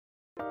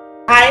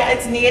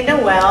it's Nia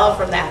Noelle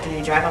from the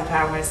Afternoon Drive on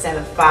Power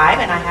 107.5,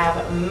 and I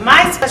have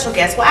my special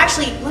guest. Well,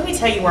 actually, let me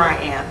tell you where I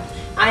am.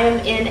 I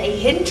am in a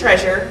hidden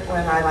treasure, what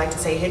I like to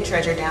say hidden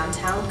treasure,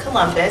 downtown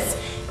Columbus,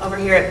 over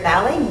here at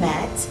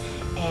BalletMet,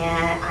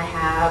 and I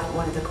have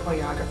one of the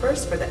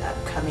choreographers for the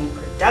upcoming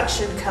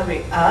production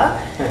coming up.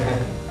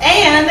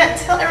 And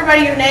tell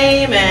everybody your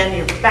name and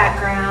your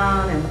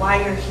background and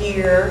why you're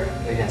here.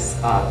 Yes,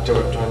 do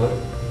I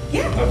look?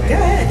 Yeah, okay. Go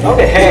ahead.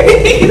 Okay,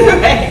 hey.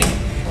 Either way.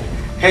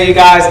 Hey you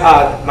guys,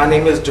 my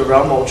name is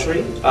Darrell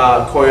Moultrie,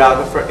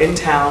 choreographer in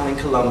town in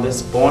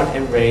Columbus, born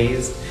and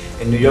raised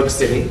in New York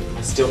City.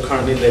 I still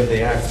currently live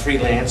there. I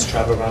freelance,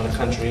 travel around the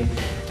country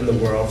and the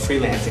world,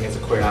 freelancing as a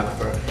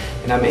choreographer.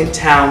 And I'm in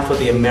town for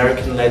the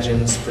American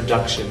Legends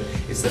production.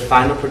 It's the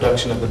final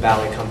production of the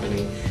ballet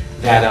company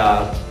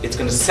that it's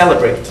going to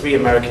celebrate 3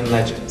 American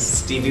legends,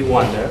 Stevie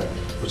Wonder,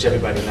 which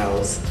everybody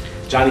knows,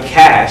 Johnny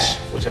Cash,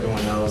 which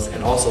everyone knows,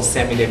 and also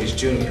Sammy Davis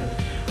Jr.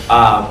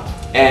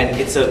 And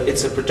it's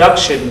a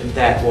production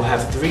that will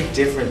have 3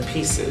 different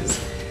pieces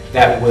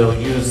that will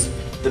use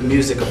the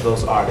music of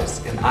those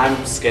artists. And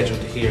I'm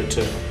scheduled here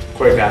to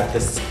choreograph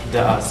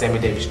the Sammy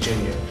Davis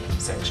Jr.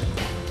 section.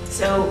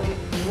 So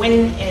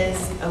when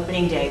is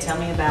opening day? Tell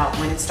me about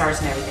when it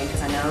starts and everything,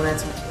 because I know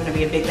that's going to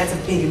be a big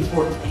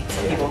important thing.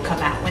 So people will come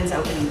out. When's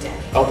opening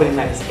day? Opening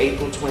night is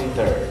April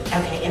 23rd.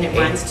 Okay, and it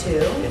runs to?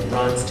 It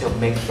runs till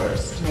May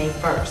 1st. May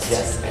 1st.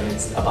 Yes, and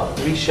it's about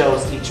 3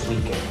 shows each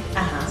weekend.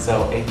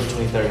 So April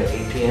 23rd at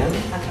 8 p.m.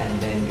 Okay. And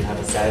then you have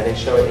a Saturday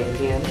show at 8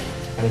 p.m.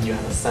 And then you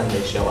have a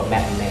Sunday show, a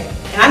matinee.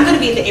 And I'm going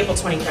to be at the April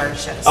 23rd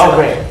show. So oh,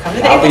 great. Come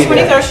to the April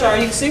 23rd show.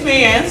 You can see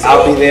me and see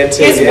I'll be there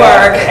too. his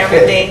work and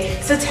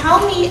everything. So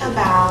tell me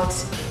about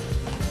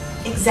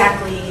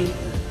exactly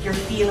your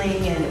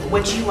feeling and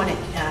what you want to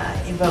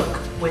evoke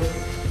with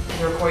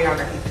your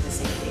choreography for the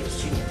Sammy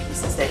Davis Jr.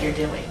 pieces that you're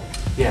doing.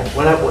 Yeah,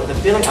 the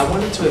feeling, I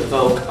wanted to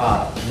evoke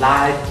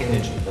live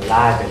energy, the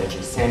live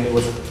energy. Sammy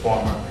was a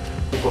performer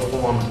who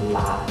performed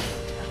live.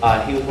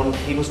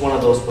 He was one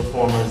of those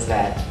performers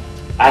that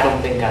I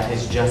don't think got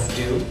his just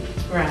due.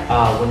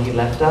 Right. When he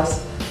left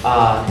us,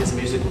 his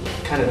music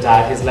kind of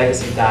died, his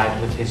legacy died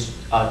with his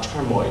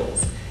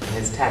turmoils and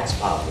his tax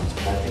problems.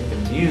 But I think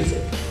the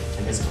music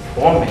and his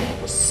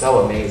performing was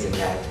so amazing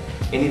that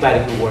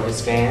anybody who were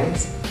his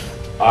fans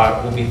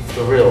will be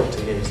thrilled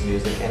to hear his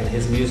music. And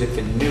his music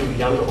for new,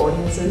 younger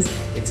audiences,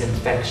 it's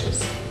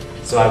infectious.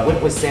 So I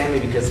went with Sammy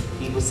because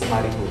he was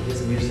somebody who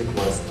his music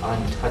was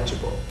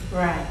untouchable.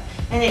 Right.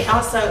 And it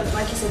also,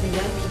 like you said, the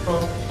young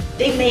people,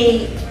 they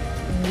may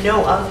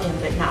know of him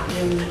but not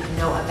really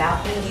know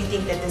about him. Do you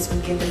think that this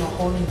would give them a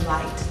whole new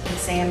light with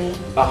Sammy?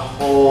 A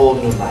whole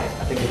new light.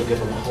 I think it'll give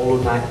them a whole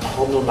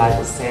new light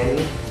with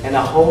Sammy, and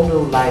a whole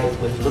new light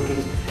with looking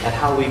at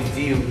how we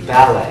view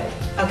ballet.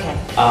 Okay.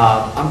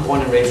 I'm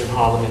born and raised in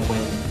Harlem, and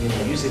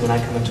when usually when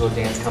I come into a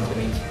dance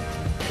company,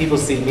 people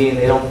see me and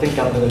they don't think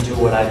I'm going to do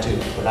what I do.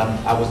 But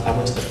I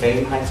went to the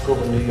Fame High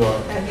School in New York.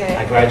 Okay.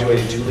 I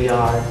graduated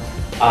Juilliard,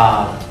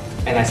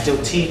 and I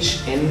still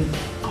teach in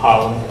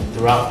Harlem and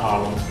throughout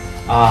Harlem.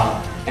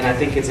 And I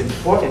think it's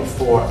important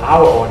for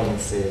our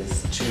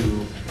audiences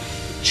to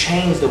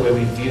change the way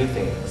we view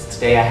things.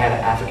 Today I had an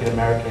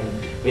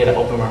African-American, we had an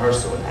open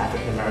rehearsal, an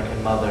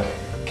African-American mother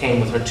came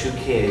with her 2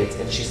 kids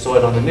and she saw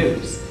it on the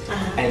news.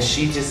 And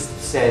she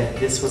just said,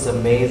 this was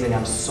amazing,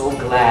 I'm so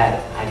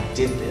glad I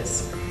did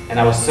this. And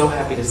I was so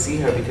happy to see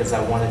her because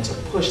I wanted to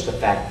push the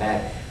fact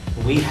that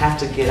we have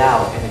to get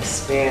out and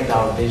expand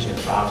our vision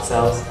for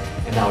ourselves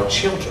and our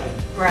children.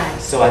 Right.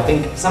 So I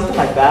think something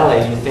like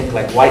ballet, you think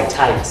like white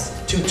tights,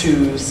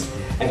 tutus,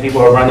 and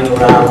people are running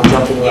around,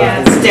 jumping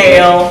around. Yeah,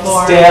 stale,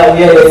 more. Stale,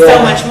 yeah.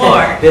 So much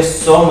more. There's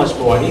so much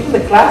more. And even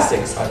the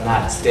classics are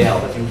not stale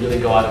if you really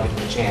go out and give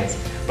them a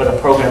chance. But a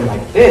program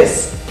like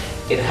this,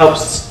 it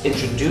helps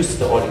introduce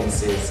the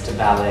audiences to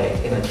ballet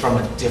from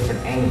a different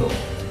angle.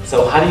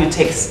 So how do you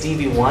take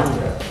Stevie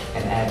Wonder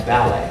and add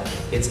ballet?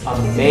 It's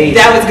amazing.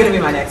 That was going to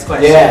be my next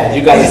question. Yeah,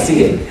 you got to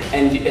see it.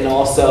 And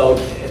also,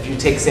 if you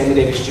take Sammy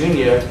Davis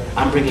Jr.,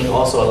 I'm bringing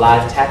also a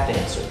live tap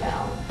dancer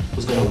down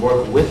who's going to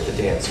work with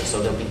the dancer.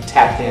 So there'll be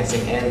tap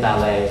dancing and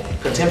ballet,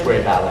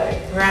 contemporary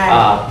ballet.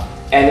 Right.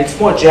 And it's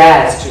more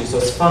jazz too, so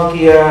it's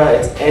funkier,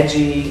 it's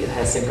edgy, it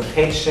has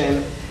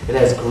syncopation, it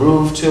has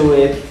groove to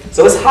it.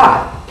 So it's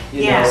hot.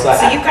 You know?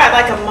 So you've got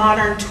like a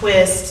modern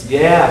twist.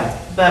 Yeah.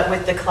 But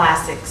with the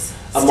classics.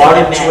 A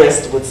modern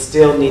twist with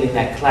still needing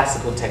that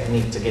classical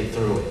technique to get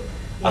through it.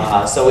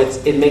 Yeah. So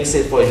it makes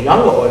it for a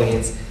younger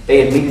audience,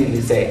 they immediately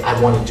say, I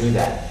want to do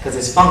that, because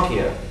it's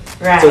funkier.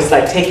 Right. So it's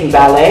like taking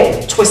ballet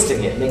and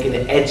twisting it, making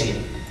it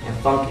edgy and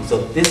funky.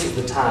 So this is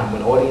the time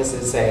when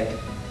audiences say,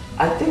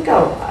 I think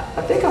I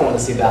want to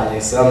see ballet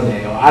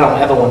someday, or I don't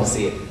ever want to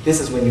see it.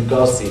 This is when you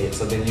go see it,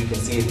 so then you can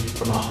see it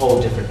from a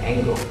whole different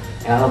angle.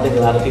 And I don't think a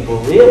lot of people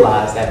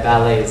realize that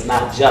ballet is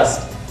not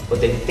just what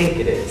they think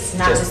it is.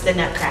 Not just the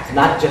nutcracker.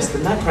 Not just the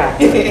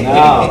nutcracker.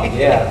 No,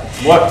 yeah.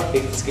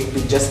 It can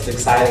be just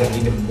exciting and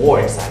even more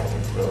exciting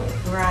and thrilling.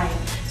 Right.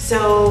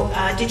 So,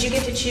 did you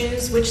get to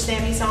choose which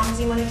Sammy songs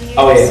you wanted to use?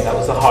 Oh yeah, that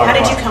was the hard How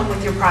part. did you come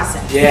with your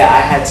process? Yeah,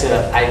 I had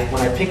to.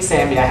 When I picked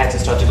Sammy, I had to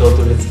start to go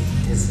through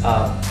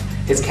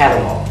his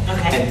catalog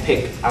and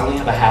pick. I only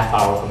have a half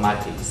hour for my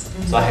piece,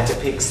 so I had to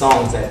pick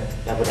songs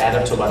that would add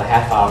up to about a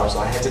half hour. So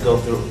I had to go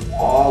through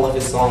all of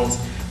his songs,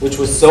 which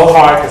was so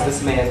hard because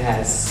this man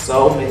has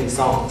so many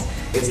songs.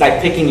 It's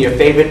like picking your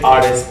favorite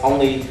artist,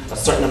 only a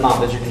certain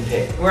amount that you can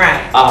pick.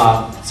 Right.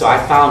 So I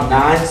found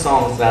 9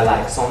 songs that I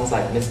like. Songs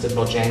like Mr.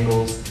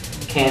 Bojangles,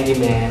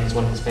 Candyman is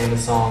one of his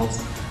famous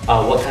songs.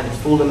 What Kind of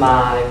Fool Am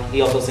I?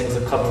 He also sings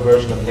a cover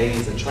version of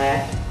Ladies in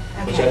Tramp,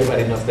 which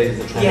everybody knows Ladies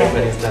in Tramp.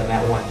 Everybody's done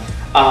that one.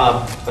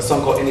 A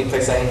song called Any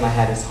Place I Hang My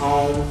Hat Is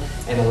Home,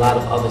 and a lot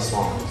of other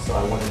songs. So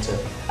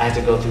I had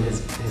to go through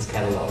his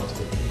catalog to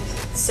pick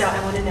these. So I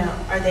want to know,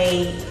 are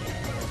they,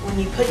 when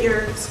you put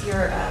your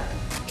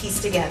piece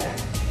together,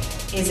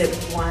 is it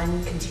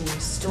one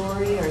continuous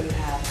story, or you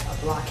have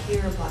a block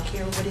here, a block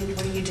here? What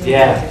are you doing?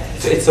 Yeah,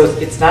 so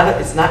it's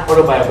not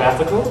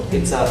autobiographical.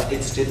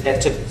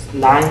 It took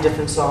 9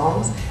 different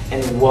songs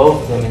and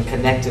wove them and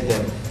connected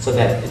them so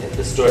that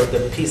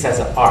the piece has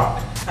an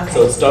arc. Okay.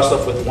 So it starts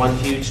off with one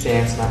huge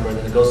dance number,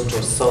 then it goes into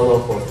a solo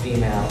for a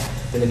female,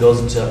 then it goes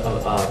into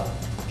a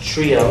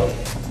trio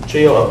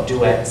of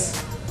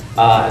duets.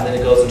 And then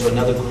it goes into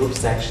another group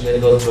section, then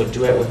it goes into a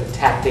duet with a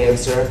tap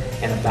dancer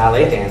and a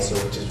ballet dancer,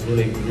 which is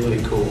really,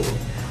 really cool.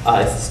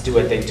 It's this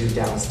duet they do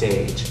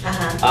downstage.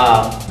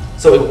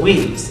 So it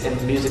weaves, and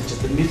the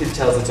music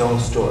tells its own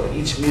story.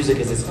 Each music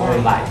is its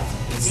own life,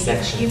 each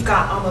section. You've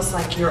got almost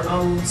like your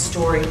own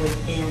story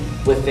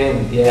within.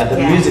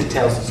 The music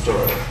tells the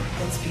story.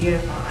 That's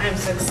beautiful. I'm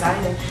so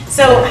excited.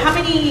 So how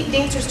many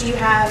dancers do you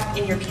have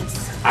in your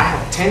piece? I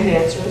have 10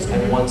 dancers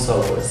and 1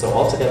 soloist, so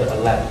altogether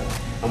 11.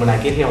 And when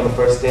I get here on the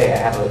first day, I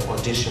have an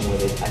audition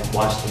with it. I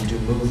watch them do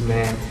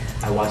movement.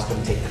 I watch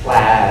them take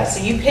class.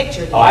 So you picked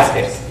your dancers? Oh, I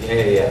picked.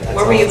 Yeah.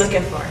 What were you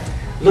looking for?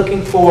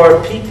 Looking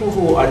for people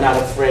who are not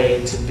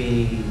afraid to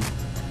be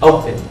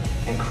open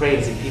and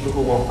crazy. People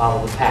who won't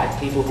follow the pack.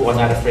 People who are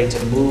not afraid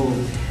to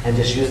move and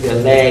just use their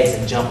legs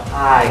and jump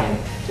high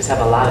and just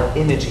have a lot of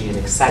energy and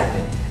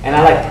excitement. And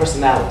I like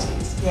personalities.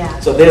 Yeah.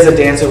 So there's a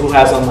dancer who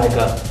has on like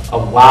a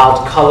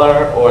wild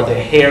color, or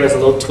their hair is a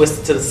little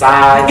twisted to the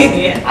side.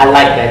 I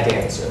like that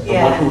dancer, the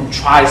one who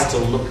tries to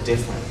look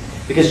different.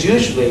 Because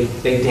usually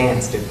they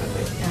dance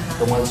differently.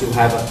 The ones who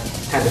have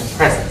a kind of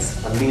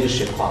presence, a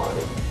leadership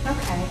quality.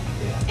 Okay.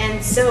 Yeah.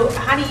 And so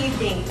how do you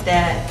think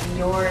that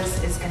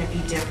yours is going to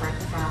be different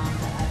from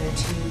the other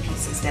 2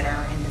 pieces that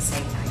are in the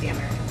same night, the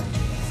American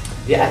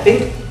Legends? Yeah, I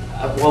think,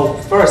 well,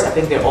 first, I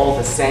think they're all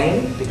the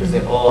same because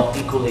they're all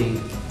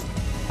equally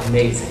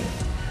amazing.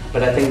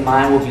 But I think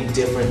mine will be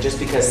different just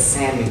because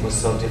Sammy was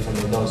so different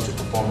than those 2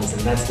 performers,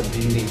 and that's the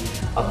beauty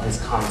of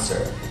this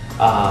concert.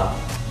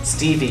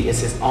 Stevie is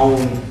his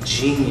own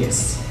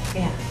genius.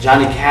 Yeah.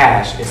 Johnny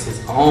Cash is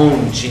his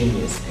own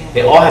genius. Yeah.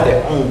 They all have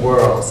their own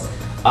worlds.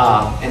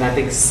 And I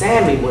think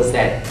Sammy he was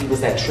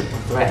that triple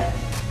threat.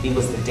 He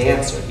was the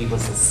dancer, he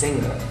was the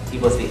singer, he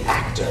was the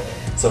actor.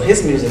 So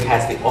his music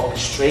has the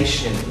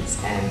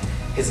orchestrations and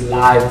his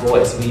live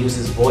voice. We use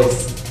his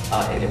voice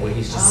in it where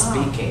he's just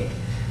speaking.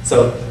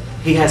 So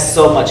he has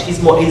so much. He's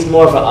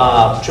more of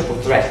a triple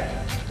threat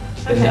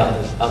than the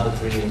other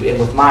 3. And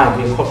with mine,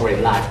 we incorporate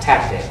live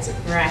tap dancing.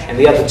 Right. And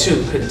the other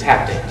 2 couldn't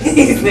tap dance.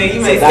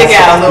 You might stick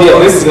out a little.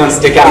 Yeah, this is going to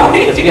stick out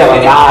because we have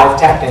a live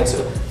tap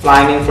dancer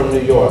flying in from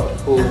New York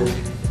who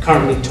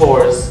currently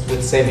tours with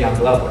Savion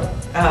Glover.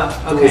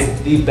 Oh, okay. Who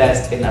is the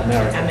best in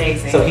America.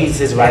 Amazing. So he's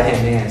his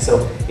right-hand man.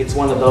 So it's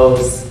one of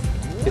those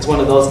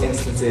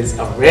instances,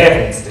 a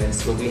rare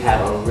instance, where we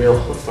have a real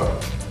hoofer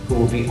who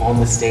will be on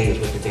the stage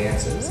with the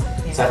dancers.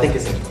 Yeah. So I think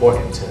it's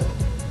important to,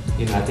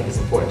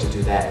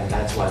 do that, and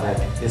that's why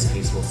this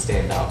piece will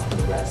stand out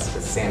from the rest,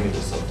 because Sammy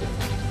was so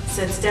different.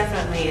 So it's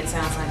definitely, it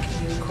sounds like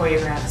you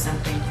choreographed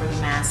something for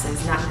the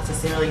masses, not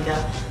necessarily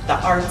the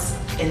arts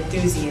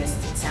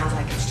enthusiasts. It sounds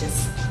like it's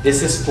just...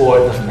 This is for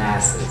the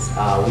masses.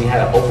 We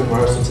had an open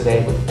rehearsal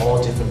today with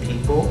all different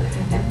people,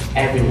 and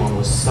everyone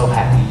was so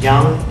happy,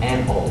 young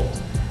and old.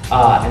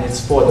 And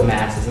it's for the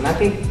masses. And I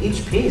think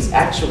each piece,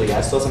 actually,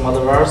 I saw some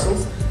other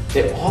rehearsals,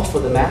 they're all for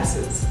the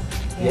masses.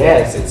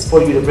 Yes, it's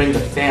for you to bring the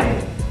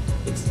family.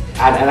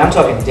 And I'm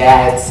talking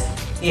dads,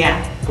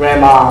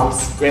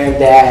 grandmoms,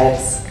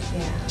 granddads,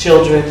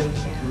 children,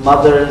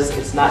 mothers.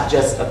 It's not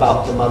just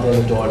about the mother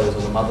and the daughters or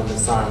the mother and the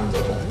sons.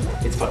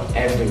 It's for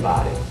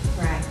everybody.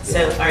 Right.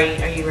 So are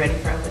you ready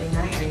for opening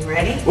night? Are you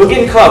ready? We're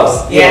getting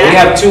close. Yeah, we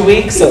have 2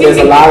 weeks, so there's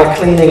a lot of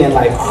cleaning and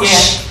like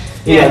whoosh,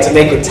 to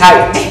make it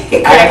tight.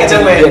 Crack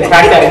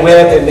that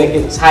whip and make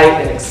it tight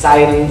and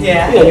exciting.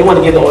 Yeah. You want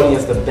to give the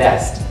audience the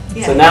best.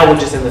 Yeah. So now we're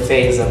just in the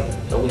phase of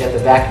we got the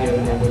vacuum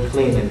and we're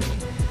cleaning.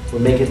 We're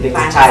making things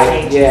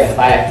tight.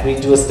 Yeah, we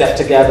do a step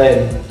together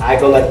and I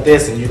go like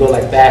this and you go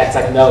like that. It's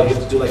like, no, you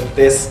have to do like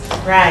this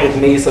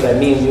with me so that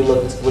me and you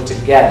we're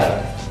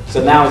together.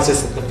 So now it's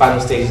just the final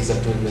stages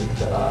of doing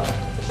the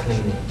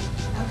cleaning.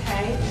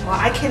 Okay. Well,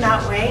 I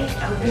cannot wait.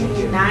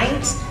 Opening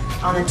night.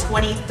 on the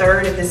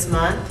 23rd of this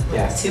month.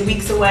 Yes. 2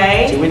 weeks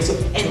away. 2 weeks.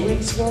 And, 2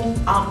 weeks from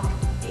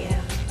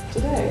yeah.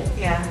 today.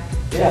 Yeah.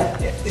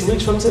 Yeah. 2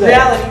 weeks from today.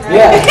 Reality, right?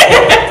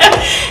 Yeah.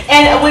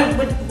 And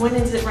when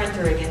does it run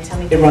through again? Tell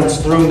me. It runs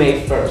through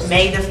May 1st.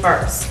 May the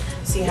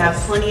 1st. So you have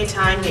plenty of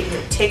time to get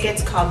your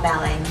tickets, called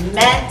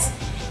BalletMet.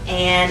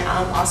 And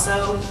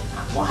also,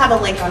 we'll have a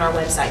link on our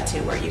website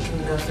too where you can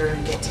go through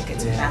and get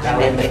tickets with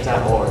BalletMet.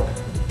 BalletMet.org.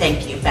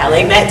 Thank you.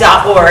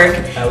 BalletMet.org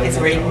is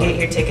where you can BalletMet.org. get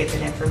your tickets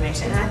and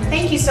information. And I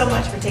thank you so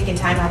much for taking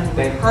time out of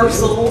Thank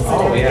rehearsals you.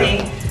 and Oh, yeah.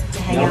 everything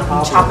to hang No out problem.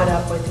 and chop it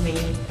up with me.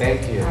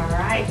 Thank you. All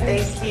right.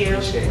 Thanks. Thank you. I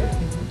appreciate it.